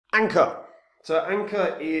Ankr. So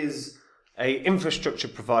Ankr is an infrastructure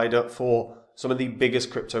provider for some of the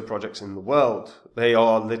biggest crypto projects in the world. They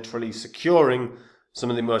are literally securing some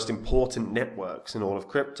of the most important networks in all of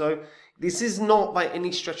crypto. This is not by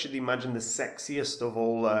any stretch of the imagination the sexiest of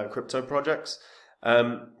all crypto projects.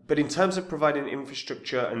 But in terms of providing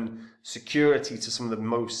infrastructure and security to some of the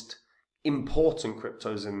most important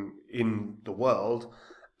cryptos in the world,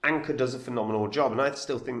 Ankr does a phenomenal job, and I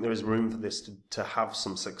still think there is room for this to have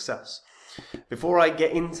some success. Before I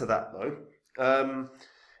get into that though,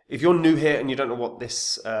 if you're new here and you don't know what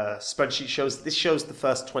this spreadsheet shows, this shows the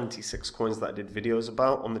first 26 coins that I did videos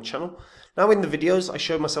about on the channel. Now in the videos, I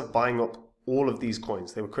showed myself buying up all of these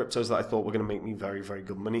coins. They were cryptos that I thought were going to make me very, very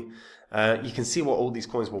good money. You can see what all these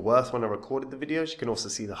coins were worth when I recorded the videos. You can also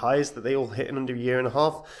see the highs that they all hit in under a year and a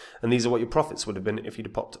half. And these are what your profits would have been if you'd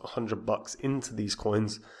have popped $100 into these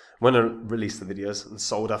coins when I released the videos and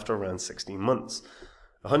sold after around 16 months.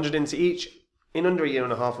 100 into each in under a year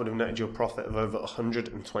and a half would have netted you a profit of over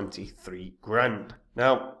 123 grand.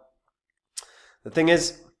 Now, the thing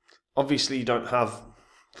is, obviously you don't have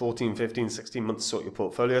 14, 15, 16 months to sort your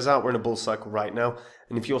portfolios out. We're in a bull cycle right now.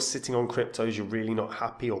 And if you're sitting on cryptos you're really not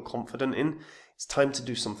happy or confident in, it's time to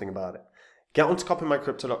do something about it. Get onto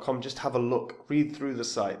copymycrypto.com, just have a look, read through the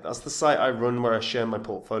site. That's the site I run where I share my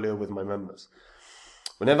portfolio with my members.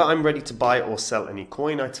 Whenever I'm ready to buy or sell any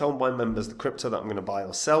coin, I tell my members the crypto that I'm going to buy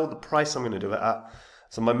or sell, the price I'm going to do it at,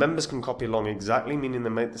 so my members can copy along exactly, meaning they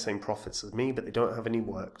make the same profits as me, but they don't have any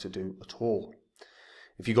work to do at all.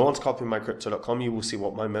 If you go on to copymycrypto.com, you will see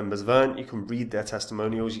what my members have earned. You can read their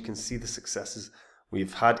testimonials. You can see the successes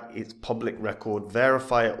we've had. It's public record.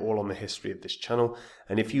 Verify it all on the history of this channel.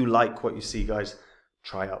 And if you like what you see, guys,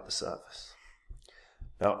 try out the service.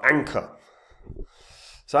 Now, Ankr.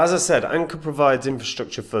 So as I said, Ankr provides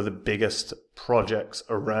infrastructure for the biggest projects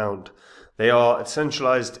around. They are a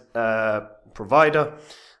centralized provider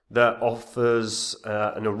that offers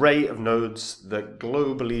an array of nodes that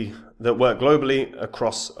work globally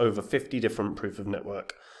across over 50 different proof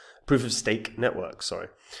of stake networks.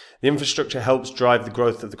 The infrastructure helps drive the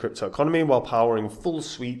growth of the crypto economy while powering a full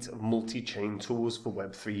suite of multi-chain tools for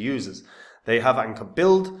Web3 users. They have Ankr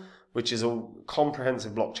Build, which is a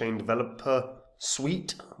comprehensive blockchain developer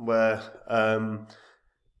suite where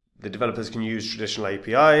the developers can use traditional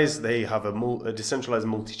APIs. They have a decentralized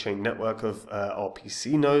multi-chain network of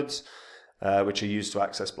RPC nodes, which are used to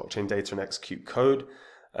access blockchain data and execute code.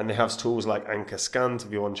 And they have tools like Ankr Scan to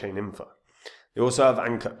view on-chain info. They also have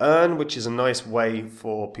Ankr Earn, which is a nice way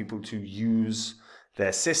for people to use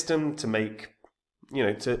their system to make,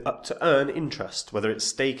 to earn interest, whether it's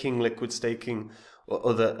staking, liquid staking, or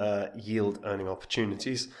other yield earning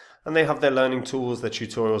opportunities. And they have their learning tools, their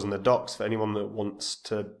tutorials, and their docs for anyone that wants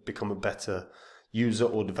to become a better user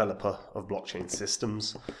or developer of blockchain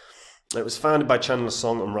systems. It was founded by Chandler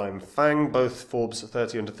Song and Ryan Fang, both Forbes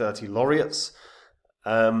 30 under 30 laureates.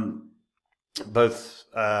 Both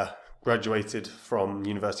graduated from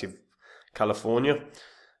University of California,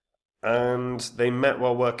 and they met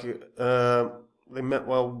while working. They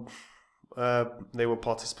were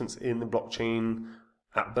participants in the blockchain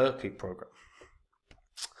at Berkeley program.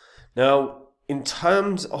 Now, in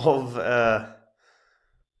terms of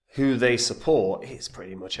who they support, it's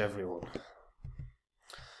pretty much everyone.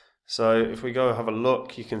 So if we go have a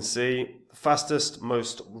look, you can see the fastest,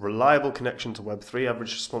 most reliable connection to Web3,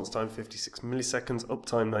 average response time 56 milliseconds,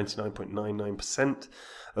 uptime 99.99%,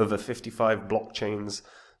 over 55 blockchains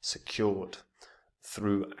secured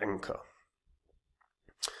through Ankr.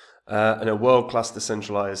 And a world-class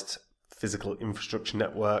decentralized physical infrastructure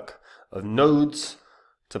network of nodes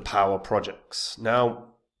to power projects.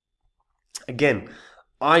 Now, again,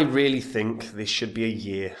 I really think this should be a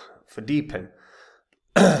year for DeepIn.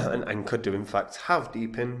 And Ankr do in fact have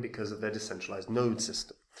DeepIn because of their decentralized node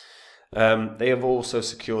system. They have also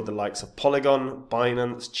secured the likes of Polygon,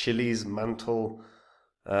 Binance, Chiliz, Mantle.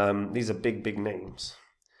 These are big names.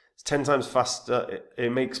 It's 10 times faster.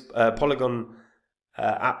 It makes Polygon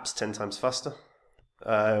apps 10 times faster.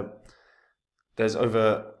 There's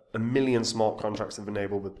over 1 million smart contracts that have been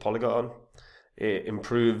enabled with Polygon. It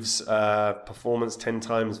improves performance 10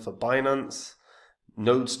 times for Binance.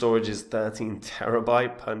 Node storage is 13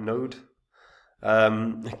 terabyte per node.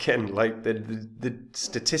 Again, like the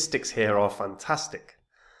statistics here are fantastic.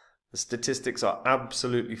 The statistics are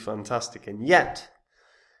absolutely fantastic, and yet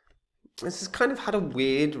this has kind of had a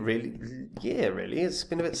weird year. Really, it's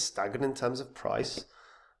been a bit stagnant in terms of price.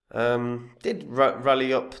 Did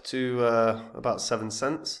rally up to about 7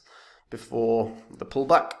 cents before the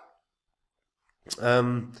pullback,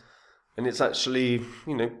 and it's actually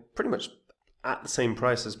pretty much at the same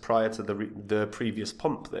price as prior to the previous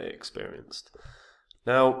pump they experienced.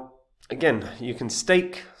 Now, again, you can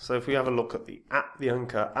stake. So if we have a look at the app, the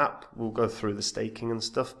Ankr app, we'll go through the staking and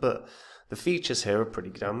stuff, but the features here are pretty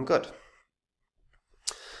damn good.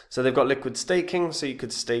 So they've got liquid staking, so you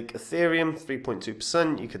could stake Ethereum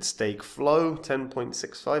 3.2%, you could stake Flow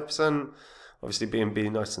 10.65%, obviously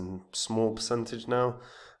BNB nice and small percentage now,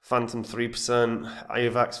 Phantom 3%,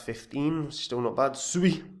 AVAX 15, still not bad,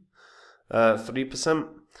 Sui 3%,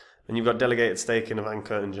 and you've got delegated staking of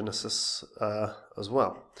Ankr and Genesis as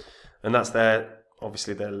well. And that's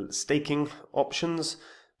obviously their staking options.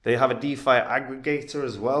 They have a DeFi aggregator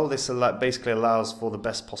as well. This basically allows for the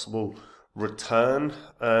best possible return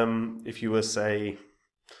if you were, say,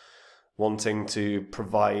 wanting to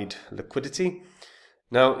provide liquidity.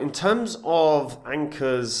 Now, in terms of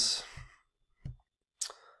Ankr's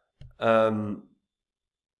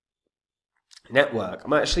network,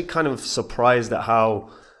 I'm actually kind of surprised at how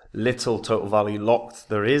little total value locked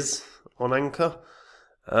there is on Ankr,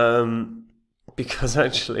 because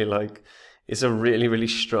actually, like, it's a really, really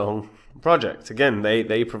strong project. Again,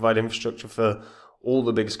 they provide infrastructure for all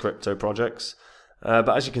the biggest crypto projects, but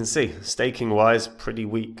as you can see, staking wise, pretty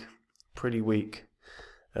weak.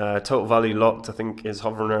 Total value locked, I think, is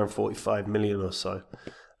hovering around 45 million or so.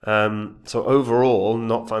 So overall,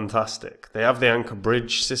 not fantastic. They have the Ankr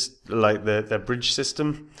bridge system, like their bridge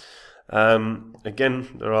system. Again,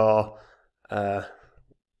 there are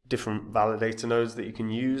different validator nodes that you can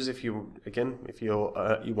use if you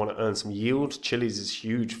want to earn some yield. Chili's is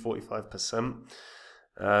huge, 45%.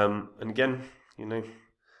 And again, you know,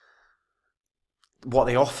 what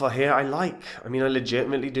they offer here, I like. I mean, I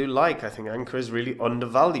legitimately do like. I think Ankr is really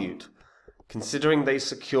undervalued, considering they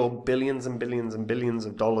secure billions and billions and billions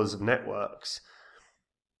of dollars of networks.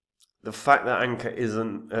 The fact that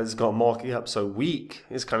Ankr has got a market cap so weak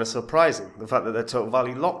is kind of surprising. The fact that their total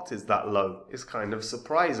value locked is that low is kind of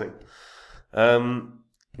surprising.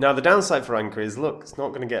 Now, the downside for Ankr is, look, it's not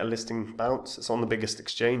going to get a listing bounce. It's on the biggest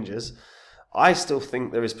exchanges. I still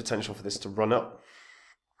think there is potential for this to run up.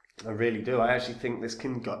 I really do. I actually think this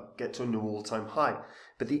can get to a new all-time high.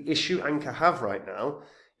 But the issue Ankr have right now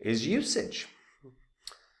is usage.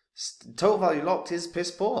 Total value locked is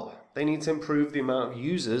piss poor. They need to improve the amount of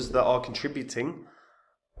users that are contributing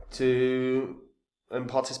to and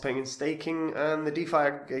participating in staking and the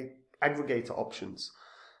DeFi aggregator options.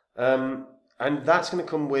 And that's going to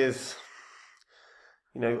come with,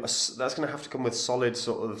 that's going to have to come with solid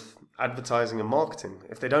sort of advertising and marketing.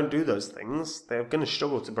 If they don't do those things, they're going to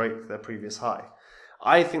struggle to break their previous high.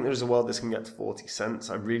 I think there's a world this can get to 40 cents.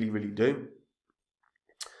 I really, really do.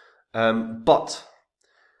 But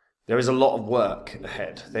there is a lot of work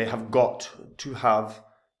ahead. They have got to have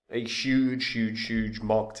a huge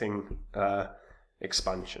marketing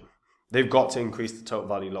expansion. They've got to increase the total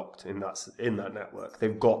value locked in that network.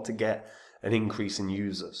 They've got to get an increase in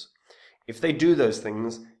users. If they do those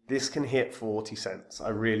things, this can hit 40 cents. I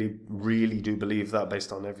really, really do believe that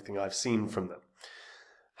based on everything I've seen from them.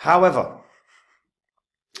 However,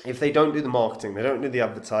 if they don't do the marketing, they don't do the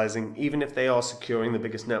advertising, even if they are securing the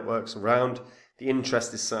biggest networks around, the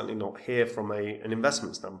interest is certainly not here from an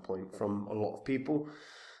investment standpoint from a lot of people.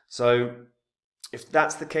 So if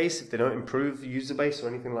that's the case, if they don't improve the user base or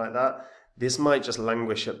anything like that, this might just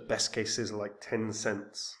languish at best cases like 10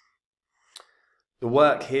 cents. The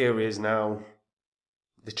work here is now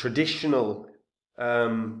the traditional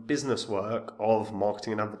business work of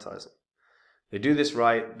marketing and advertising. They do this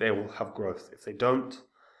right, they will have growth. If they don't,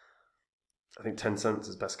 I think 10 cents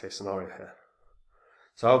is best case scenario here.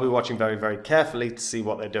 So I'll be watching very, very carefully to see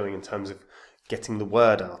what they're doing in terms of getting the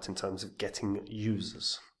word out, in terms of getting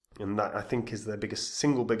users. And that, I think, is their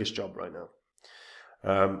single biggest job right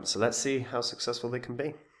now. So let's see how successful they can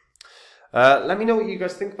be. Let me know what you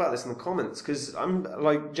guys think about this in the comments, because I'm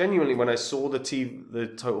like, genuinely, when I saw the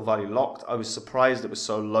total value locked, I was surprised it was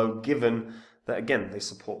so low, given that, again, they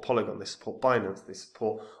support Polygon, they support Binance, they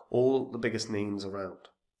support all the biggest names around.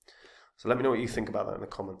 So let me know what you think about that in the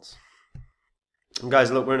comments. And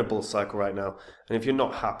guys, look, we're in a bull cycle right now, and if you're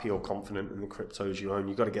not happy or confident in the cryptos you own,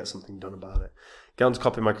 you've got to get something done about it. Get on to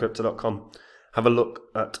copymycrypto.com. Have a look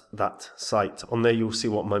at that site. On there, you'll see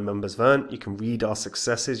what my members have earned. You can read our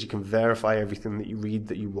successes. You can verify everything that you read,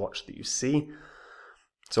 that you watch, that you see.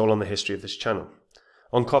 It's all on the history of this channel.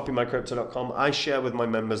 On copymycrypto.com, I share with my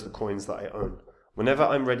members the coins that I own. Whenever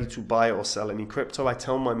I'm ready to buy or sell any crypto, I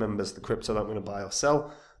tell my members the crypto that I'm going to buy or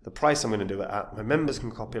sell, the price I'm going to do it at. My members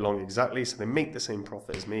can copy along exactly, so they make the same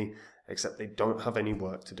profit as me, except they don't have any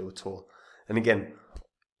work to do at all. And again,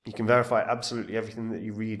 you can verify absolutely everything that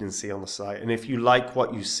you read and see on the site. And if you like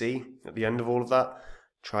what you see at the end of all of that,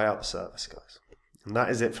 try out the service, guys. And that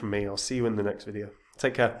is it from me. I'll see you in the next video.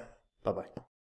 Take care. Bye-bye.